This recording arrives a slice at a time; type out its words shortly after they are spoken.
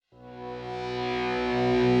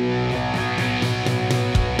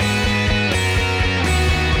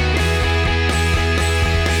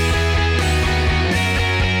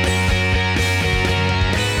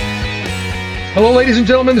Hello, ladies and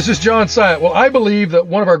gentlemen, this is John Syatt. Well, I believe that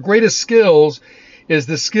one of our greatest skills is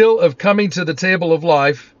the skill of coming to the table of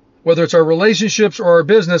life, whether it's our relationships or our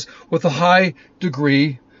business, with a high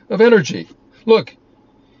degree of energy. Look,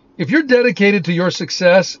 if you're dedicated to your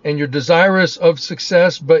success and you're desirous of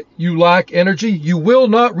success, but you lack energy, you will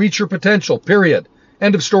not reach your potential, period.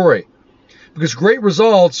 End of story. Because great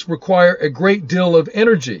results require a great deal of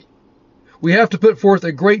energy. We have to put forth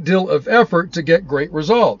a great deal of effort to get great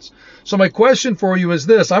results. So my question for you is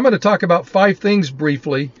this. I'm going to talk about 5 things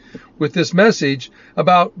briefly with this message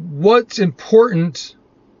about what's important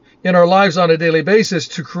in our lives on a daily basis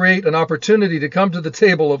to create an opportunity to come to the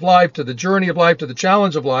table of life, to the journey of life, to the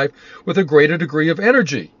challenge of life with a greater degree of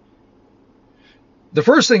energy. The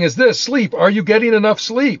first thing is this: sleep. Are you getting enough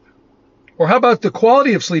sleep? Or how about the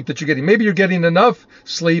quality of sleep that you're getting? Maybe you're getting enough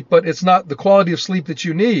sleep, but it's not the quality of sleep that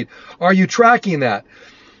you need. Are you tracking that?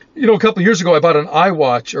 You know, a couple of years ago, I bought an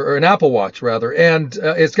iWatch, or an Apple Watch rather, and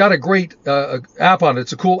it's got a great app on it.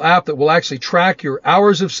 It's a cool app that will actually track your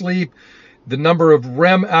hours of sleep, the number of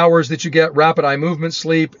REM hours that you get, rapid eye movement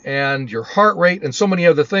sleep, and your heart rate, and so many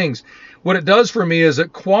other things. What it does for me is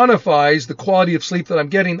it quantifies the quality of sleep that I'm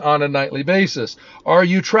getting on a nightly basis. Are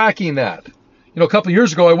you tracking that? You know, a couple of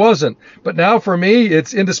years ago I wasn't, but now for me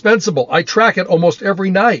it's indispensable. I track it almost every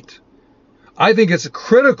night. I think it's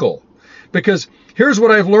critical because here's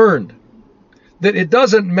what I've learned, that it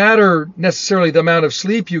doesn't matter necessarily the amount of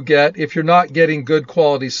sleep you get if you're not getting good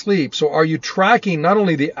quality sleep. So are you tracking not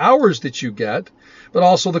only the hours that you get, but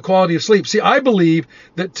also the quality of sleep? See, I believe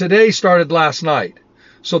that today started last night.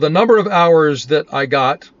 So the number of hours that I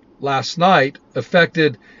got last night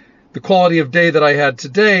affected the quality of day that I had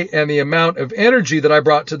today and the amount of energy that I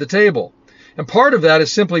brought to the table. And part of that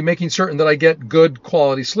is simply making certain that I get good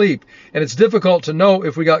quality sleep. And it's difficult to know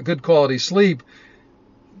if we got good quality sleep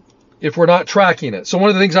if we're not tracking it. So one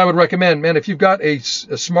of the things I would recommend, man, if you've got a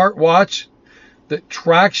smart watch that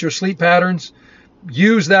tracks your sleep patterns,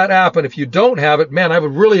 use that app. And if you don't have it, man, I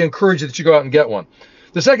would really encourage you that you go out and get one.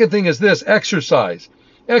 The second thing is this: exercise.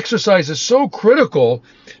 Exercise is so critical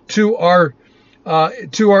to our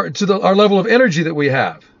level of energy that we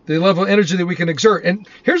have, the level of energy that we can exert. And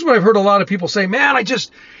here's what I've heard a lot of people say: man,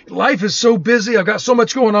 life is so busy. I've got so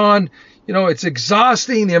much going on. You know, it's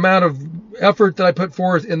exhausting, the amount of effort that I put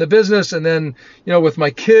forth in the business. And then, you know, with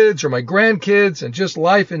my kids or my grandkids and just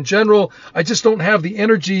life in general, I just don't have the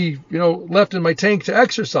energy, you know, left in my tank to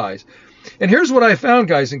exercise. And here's what I found,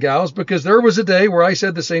 guys and gals, because there was a day where I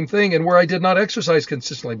said the same thing and where I did not exercise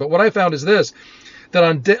consistently. But what I found is this: that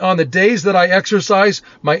on the days that I exercise,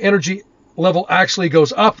 my energy level actually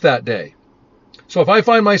goes up that day. So if I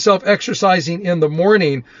find myself exercising in the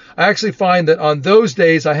morning, I actually find that on those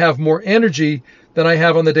days I have more energy than I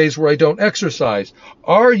have on the days where I don't exercise.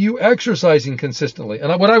 Are you exercising consistently?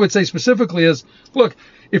 And what I would say specifically is, look,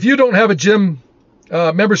 if you don't have a gym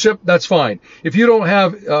membership, that's fine. If you don't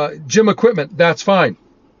have gym equipment, that's fine.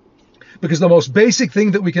 Because the most basic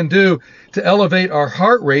thing that we can do to elevate our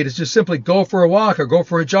heart rate is just simply go for a walk or go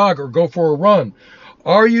for a jog or go for a run.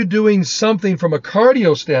 Are you doing something from a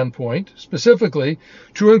cardio standpoint, specifically,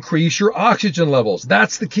 to increase your oxygen levels?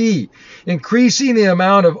 That's the key. Increasing the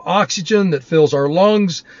amount of oxygen that fills our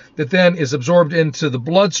lungs, that then is absorbed into the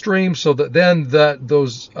bloodstream, so that then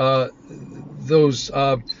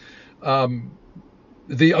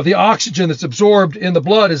the oxygen that's absorbed in the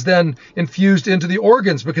blood is then infused into the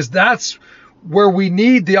organs, because that's where we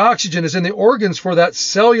need the oxygen, is in the organs for that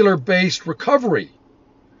cellular-based recovery,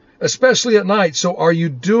 especially at night. So are you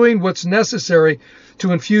doing what's necessary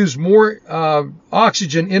to infuse more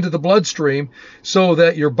oxygen into the bloodstream so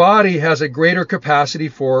that your body has a greater capacity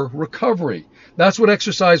for recovery? That's what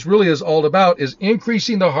exercise really is all about, is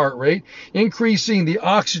increasing the heart rate, increasing the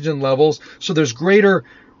oxygen levels so there's greater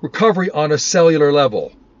recovery on a cellular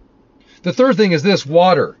level. The third thing is this: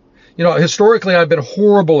 water. You know, historically I've been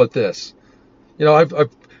horrible at this. You know, I've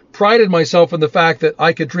prided myself in the fact that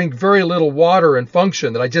I could drink very little water and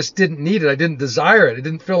function, that I just didn't need it. I didn't desire it. I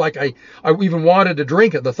didn't feel like I even wanted to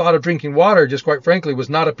drink it. The thought of drinking water, just quite frankly, was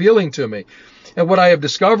not appealing to me. And what I have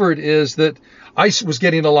discovered is that I was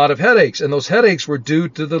getting a lot of headaches, and those headaches were due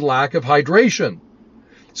to the lack of hydration.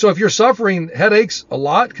 So if you're suffering headaches a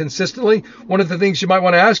lot consistently, one of the things you might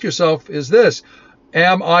want to ask yourself is this: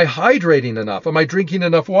 am I hydrating enough? Am I drinking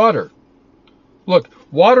enough water? Look,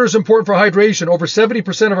 water is important for hydration. Over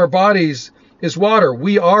 70% of our bodies is water.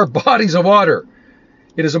 We are bodies of water.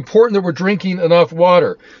 It is important that we're drinking enough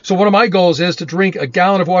water. So one of my goals is to drink a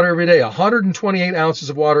gallon of water every day, 128 ounces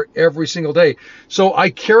of water every single day. So I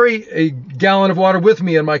carry a gallon of water with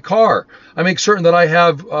me in my car. I make certain that I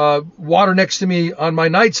have water next to me on my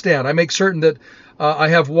nightstand. I make certain that I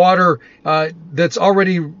have water that's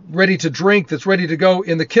already ready to drink, that's ready to go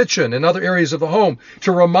in the kitchen and other areas of the home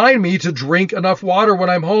to remind me to drink enough water when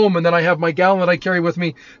I'm home. And then I have my gallon that I carry with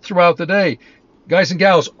me throughout the day. Guys and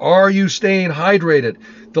gals, are you staying hydrated?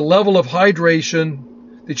 The level of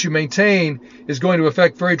hydration that you maintain is going to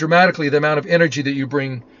affect very dramatically the amount of energy that you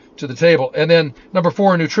bring to the table. And then number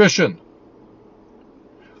 4, nutrition.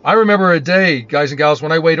 I remember a day, guys and gals,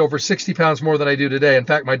 when I weighed over 60 pounds more than I do today. In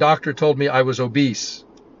fact, my doctor told me I was obese.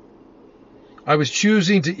 I was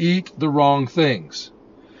choosing to eat the wrong things.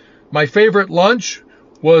 My favorite lunch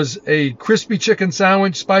was a crispy chicken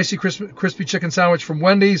sandwich, spicy crispy chicken sandwich from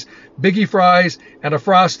Wendy's, Biggie fries, and a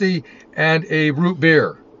Frosty, and a root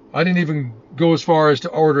beer. I didn't even go as far as to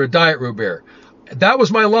order a diet root beer. That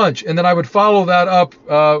was my lunch, and then I would follow that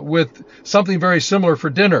up with something very similar for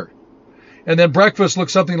dinner. And then breakfast looked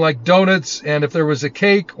something like donuts, and if there was a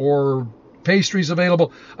cake or pastries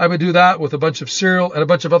available, I would do that with a bunch of cereal and a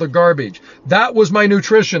bunch of other garbage. That was my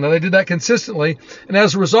nutrition, and I did that consistently. And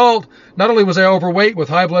as a result, not only was I overweight with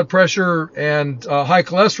high blood pressure and high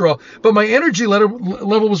cholesterol, but my energy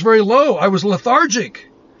level was very low. I was lethargic,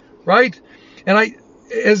 right? And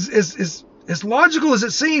as logical as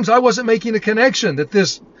it seems, I wasn't making a connection that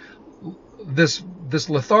this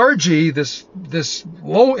lethargy, this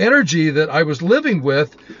low energy that I was living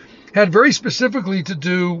with had very specifically to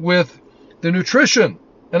do with the nutrition.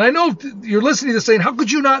 And I know you're listening to this saying, how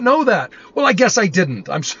could you not know that? Well, I guess I didn't.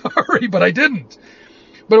 I'm sorry, but I didn't.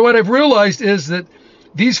 But what I've realized is that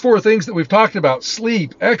these 4 things that we've talked about,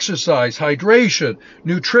 sleep, exercise, hydration,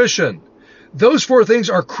 nutrition, those 4 things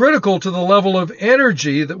are critical to the level of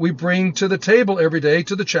energy that we bring to the table every day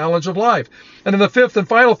to the challenge of life. And then the 5th and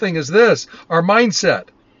final thing is this, our mindset.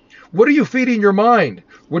 What are you feeding your mind?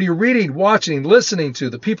 What are you reading, watching, listening to,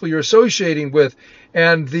 the people you're associating with,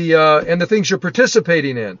 and the things you're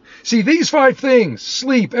participating in? See, these 5 things,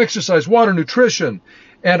 sleep, exercise, water, nutrition,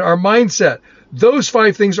 and our mindset, those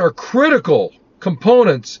 5 things are critical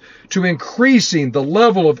components to increasing the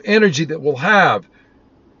level of energy that we'll have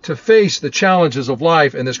to face the challenges of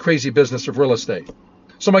life in this crazy business of real estate.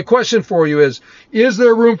 So my question for you is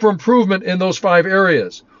there room for improvement in those 5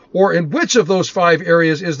 areas? Or in which of those 5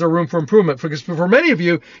 areas is there room for improvement? Because for many of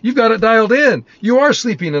you, you've got it dialed in. You are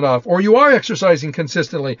sleeping enough, or you are exercising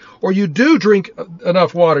consistently, or you do drink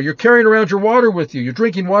enough water. You're carrying around your water with you. You're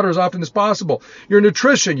drinking water as often as possible. Your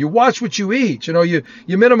nutrition, you watch what you eat. You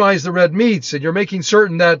minimize the red meats, and you're making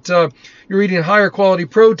certain that you're eating higher quality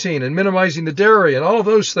protein and minimizing the dairy and all of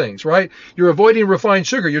those things, right? You're avoiding refined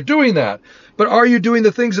sugar. You're doing that. But are you doing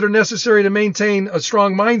the things that are necessary to maintain a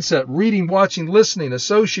strong mindset? Reading, watching, listening,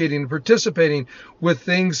 associating, and participating with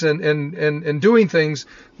things and doing things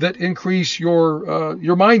that increase your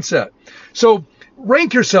mindset. So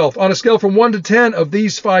rank yourself on a scale from 1 to 10 of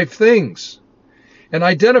these 5 things and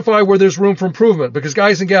identify where there's room for improvement. Because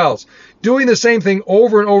guys and gals, doing the same thing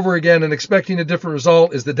over and over again and expecting a different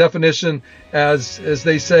result is the definition, as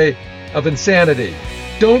they say, of insanity.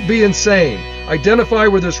 Don't be insane. Identify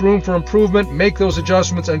where there's room for improvement, make those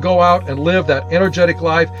adjustments, and go out and live that energetic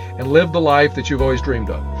life and live the life that you've always dreamed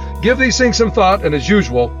of. Give these things some thought, and as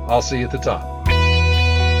usual, I'll see you at the top.